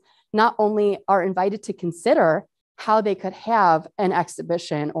venues not only are invited to consider how they could have an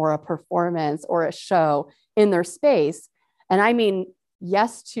exhibition or a performance or a show in their space. And I mean,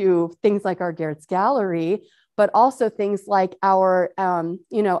 yes, to things like our Garrett's Gallery, but also things like our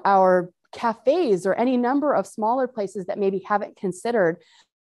cafes or any number of smaller places that maybe haven't considered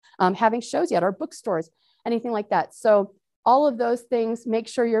having shows yet, or bookstores, anything like that. So all of those things, make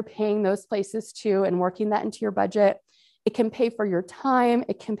sure you're paying those places too and working that into your budget. It can pay for your time.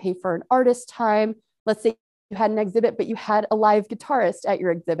 It can pay for an artist's time. Let's say you had an exhibit, but you had a live guitarist at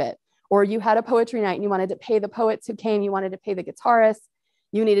your exhibit, or you had a poetry night and you wanted to pay the poets who came, you wanted to pay the guitarist,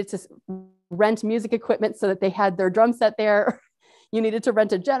 you needed to rent music equipment so that they had their drum set there, you needed to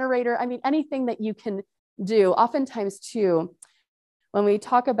rent a generator. I mean, anything that you can do. Oftentimes too, when we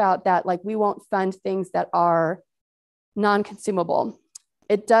talk about that, like we won't fund things that are non-consumable.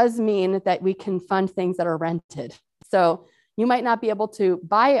 It does mean that we can fund things that are rented. So you might not be able to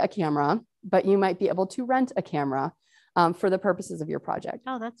buy a camera, but you might be able to rent a camera for the purposes of your project.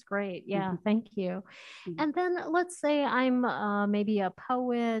 Oh, that's great. Yeah, thank you. And then let's say I'm maybe a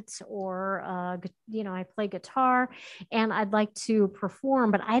poet or, I play guitar and I'd like to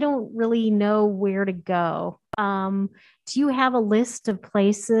perform, but I don't really know where to go. Do you have a list of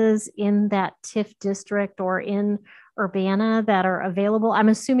places in that TIF district or in Urbana that are available? I'm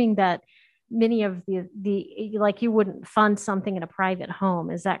assuming that many of the like you wouldn't fund something in a private home.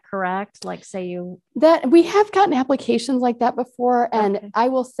 Is that correct? Like say you... That we have gotten applications like that before. And okay. I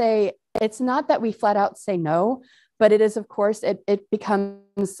will say, it's not that we flat out say no, but it is, of course, it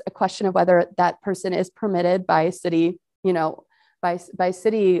becomes a question of whether that person is permitted by city, by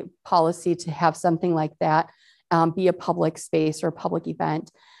city policy to have something like that be a public space or a public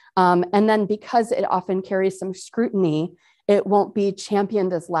event. And then because it often carries some scrutiny, it won't be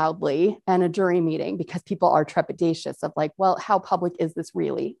championed as loudly in a jury meeting because people are trepidatious of like, well, how public is this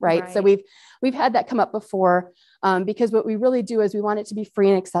really, right? So we've had that come up before because what we really do is we want it to be free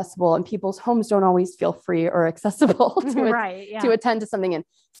and accessible, and people's homes don't always feel free or accessible to attend to something in.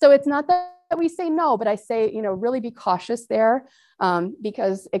 So it's not that we say no, but I say, really be cautious there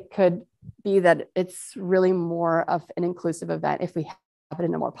because it could be that it's really more of an inclusive event if we it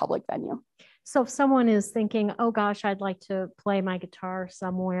in a more public venue. So if someone is thinking, oh gosh, I'd like to play my guitar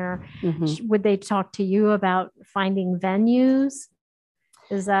somewhere, Mm-hmm. would they talk to you about finding venues?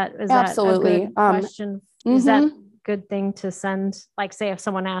 Is that Absolutely. a good question? Mm-hmm. Is that a good thing to send? Like, say, if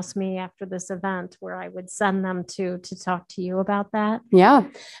someone asked me after this event, where I would send them to talk to you about that? Yeah.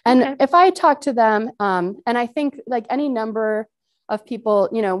 And Okay. if I talk to them, and I think like any number of people,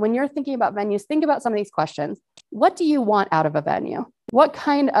 when you're thinking about venues, think about some of these questions. What do you want out of a venue? What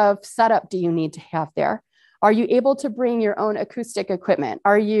kind of setup do you need to have there? Are you able to bring your own acoustic equipment?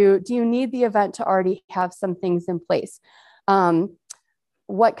 Do you need the event to already have some things in place?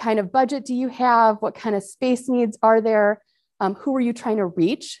 What kind of budget do you have? What kind of space needs are there? Who are you trying to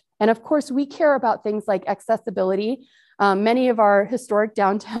reach? And of course, we care about things like accessibility. Many of our historic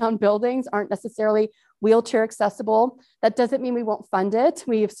downtown buildings aren't necessarily wheelchair accessible. That doesn't mean we won't fund it.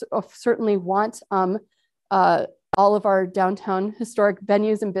 We certainly want all of our downtown historic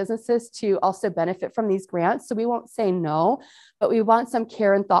venues and businesses to also benefit from these grants. So we won't say no, but we want some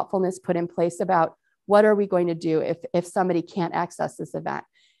care and thoughtfulness put in place about what are we going to do if somebody can't access this event.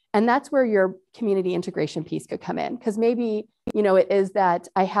 And that's where your community integration piece could come in. Because maybe, it is that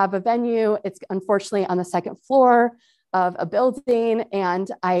I have a venue, it's unfortunately on the second floor of a building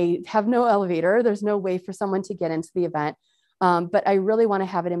and I have no elevator. There's no way for someone to get into the event. But I really want to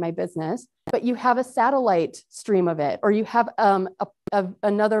have it in my business. But you have a satellite stream of it, or you have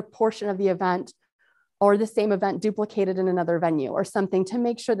another portion of the event or the same event duplicated in another venue or something to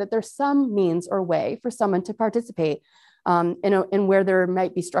make sure that there's some means or way for someone to participate in where there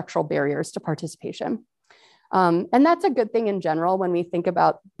might be structural barriers to participation. And that's a good thing in general when we think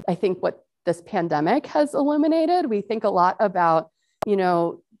about, I think, what this pandemic has illuminated. We think a lot about,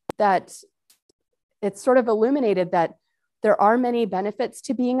 that it's sort of illuminated that there are many benefits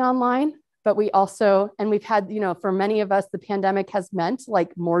to being online, but we also, and we've had, for many of us, the pandemic has meant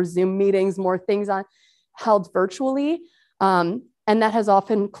like more Zoom meetings, more things held virtually. And that has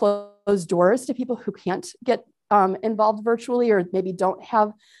often closed doors to people who can't get involved virtually, or maybe don't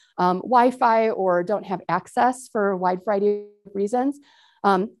have Wi-Fi or don't have access for a wide variety of reasons.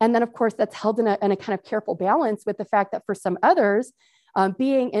 And then of course that's held in a kind of careful balance with the fact that for some others,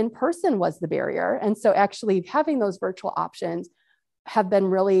 being in person was the barrier. And so actually having those virtual options have been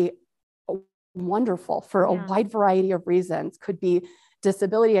really wonderful for a wide variety of reasons. Could be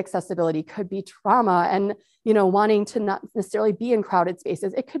disability accessibility, could be trauma and, wanting to not necessarily be in crowded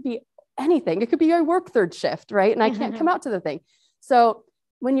spaces. It could be anything. It could be I work third shift, right? And I can't come out to the thing. So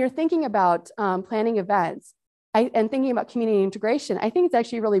when you're thinking about planning events and thinking about community integration, I think it's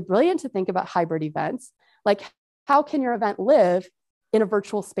actually really brilliant to think about hybrid events. Like how can your event live in a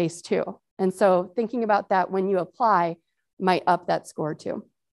virtual space too? And so thinking about that when you apply might up that score too.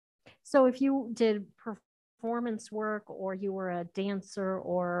 So if you did performance work or you were a dancer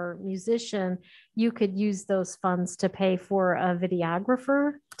or musician, you could use those funds to pay for a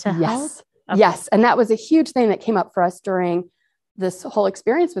videographer to help? Okay. Yes. And that was a huge thing that came up for us during this whole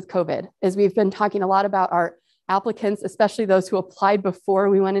experience with COVID, is we've been talking a lot about our applicants, especially those who applied before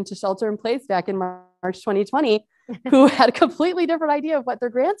we went into shelter in place back in March 2020, who had a completely different idea of what their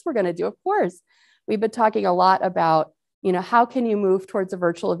grants were going to do. Of course, we've been talking a lot about, how can you move towards a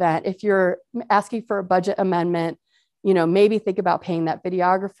virtual event? If you're asking for a budget amendment, maybe think about paying that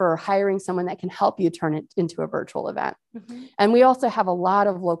videographer or hiring someone that can help you turn it into a virtual event. Mm-hmm. And we also have a lot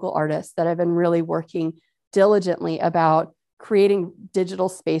of local artists that have been really working diligently about creating digital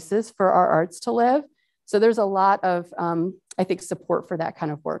spaces for our arts to live. So there's a lot of, I think, support for that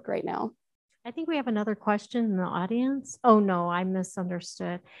kind of work right now. I think we have another question in the audience. Oh, no, I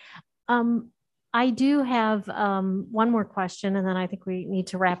misunderstood. I do have one more question, and then I think we need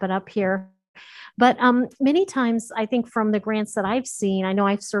to wrap it up here. But many times, I think from the grants that I've seen, I know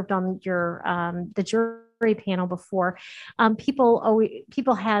I've served on the jury panel before.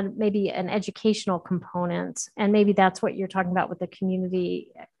 People had maybe an educational component, and maybe that's what you're talking about with the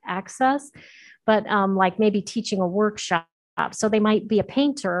community access. But like maybe teaching a workshop. So they might be a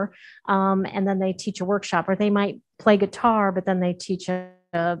painter, and then they teach a workshop, or they might play guitar, but then they teach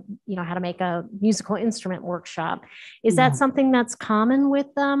how to make a musical instrument workshop. Is that something that's common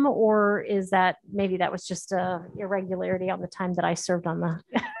with them, or is that maybe that was just a irregularity on the time that I served on the?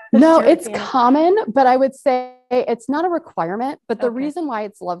 No, it's common, but I would say it's not a requirement. But the reason why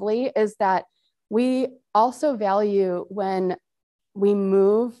it's lovely is that we also value when we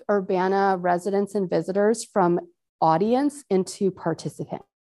move Urbana residents and visitors from audience into participant.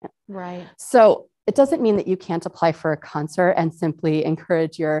 Right. So it doesn't mean that you can't apply for a concert and simply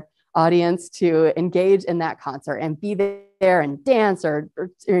encourage your audience to engage in that concert and be there and dance or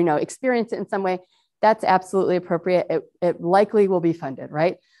experience it in some way. that's absolutely appropriate. It likely will be funded,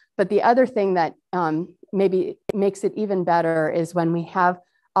 right? But the other thing that maybe makes it even better is when we have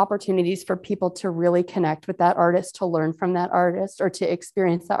opportunities for people to really connect with that artist, to learn from that artist, or to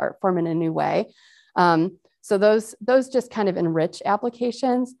experience the art form in a new way. So those just kind of enrich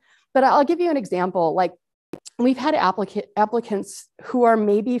applications. But I'll give you an example. Like, we've had applicants who are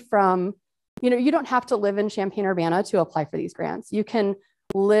maybe from, you don't have to live in Champaign-Urbana to apply for these grants. You can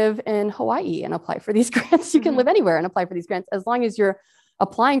live in Hawaii and apply for these grants. You can live anywhere and apply for these grants, as long as you're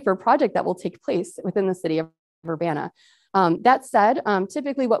applying for a project that will take place within the city of Urbana. That said,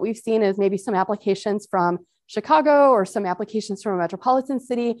 typically what we've seen is maybe some applications from Chicago or some applications from a metropolitan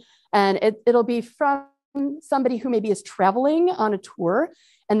city, and it'll be from somebody who maybe is traveling on a tour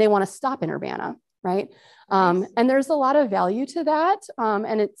and they want to stop in Urbana, right? Nice. And there's a lot of value to that,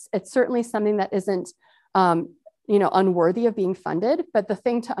 and it's certainly something that isn't unworthy of being funded. But the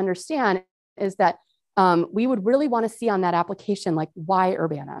thing to understand is that we would really want to see on that application, like, why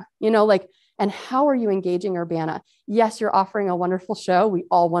Urbana? And how are you engaging Urbana? Yes, you're offering a wonderful show. We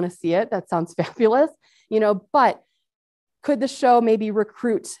all want to see it. That sounds fabulous, but could the show maybe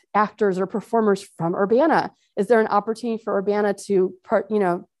recruit actors or performers from Urbana? Is there an opportunity for Urbana to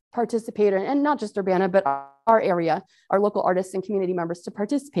participate, and not just Urbana, but our area, our local artists and community members to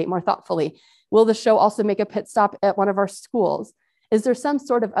participate more thoughtfully? Will the show also make a pit stop at one of our schools? Is there some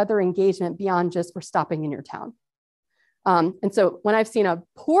sort of other engagement beyond just we're stopping in your town? And so when I've seen a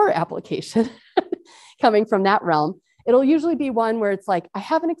poor application coming from that realm, it'll usually be one where it's like, I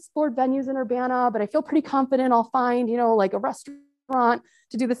haven't explored venues in Urbana, but I feel pretty confident I'll find, like a restaurant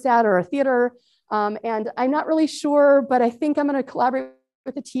to do this at, or a theater. And I'm not really sure, but I think I'm going to collaborate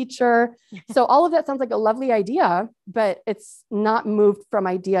with a teacher. So all of that sounds like a lovely idea, but it's not moved from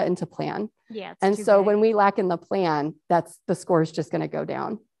idea into plan. Yeah. And so when we lack in the plan, the score is just going to go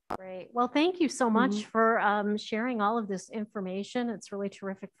down. Great. Well, thank you so much for sharing all of this information. It's really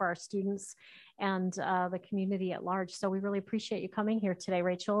terrific for our students and the community at large. So we really appreciate you coming here today,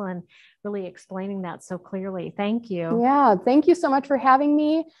 Rachel, and really explaining that so clearly. Thank you. Yeah, thank you so much for having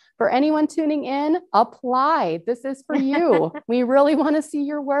me. For anyone tuning in, apply. This is for you. We really want to see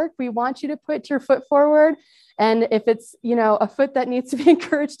your work. We want you to put your foot forward. And if it's, a foot that needs to be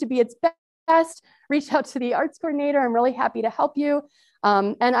encouraged to be its best, reach out to the arts coordinator. I'm really happy to help you.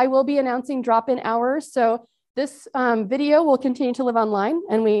 And I will be announcing drop-in hours. So this video will continue to live online,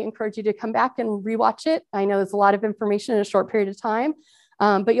 and we encourage you to come back and rewatch it. I know there's a lot of information in a short period of time,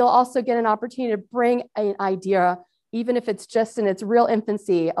 but you'll also get an opportunity to bring an idea, even if it's just in its real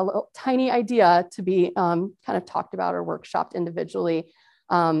infancy, a little tiny idea to be kind of talked about or workshopped individually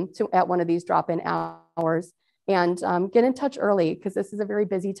at one of these drop-in hours. And get in touch early, because this is a very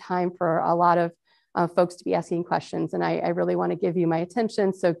busy time for a lot of folks to be asking questions. And I really want to give you my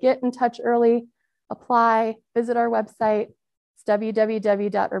attention. So get in touch early, apply, visit our website. It's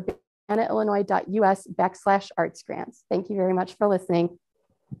www.urbanaillinois.us/artsgrants. Thank you very much for listening.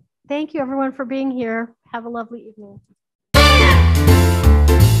 Thank you, everyone, for being here. Have a lovely evening.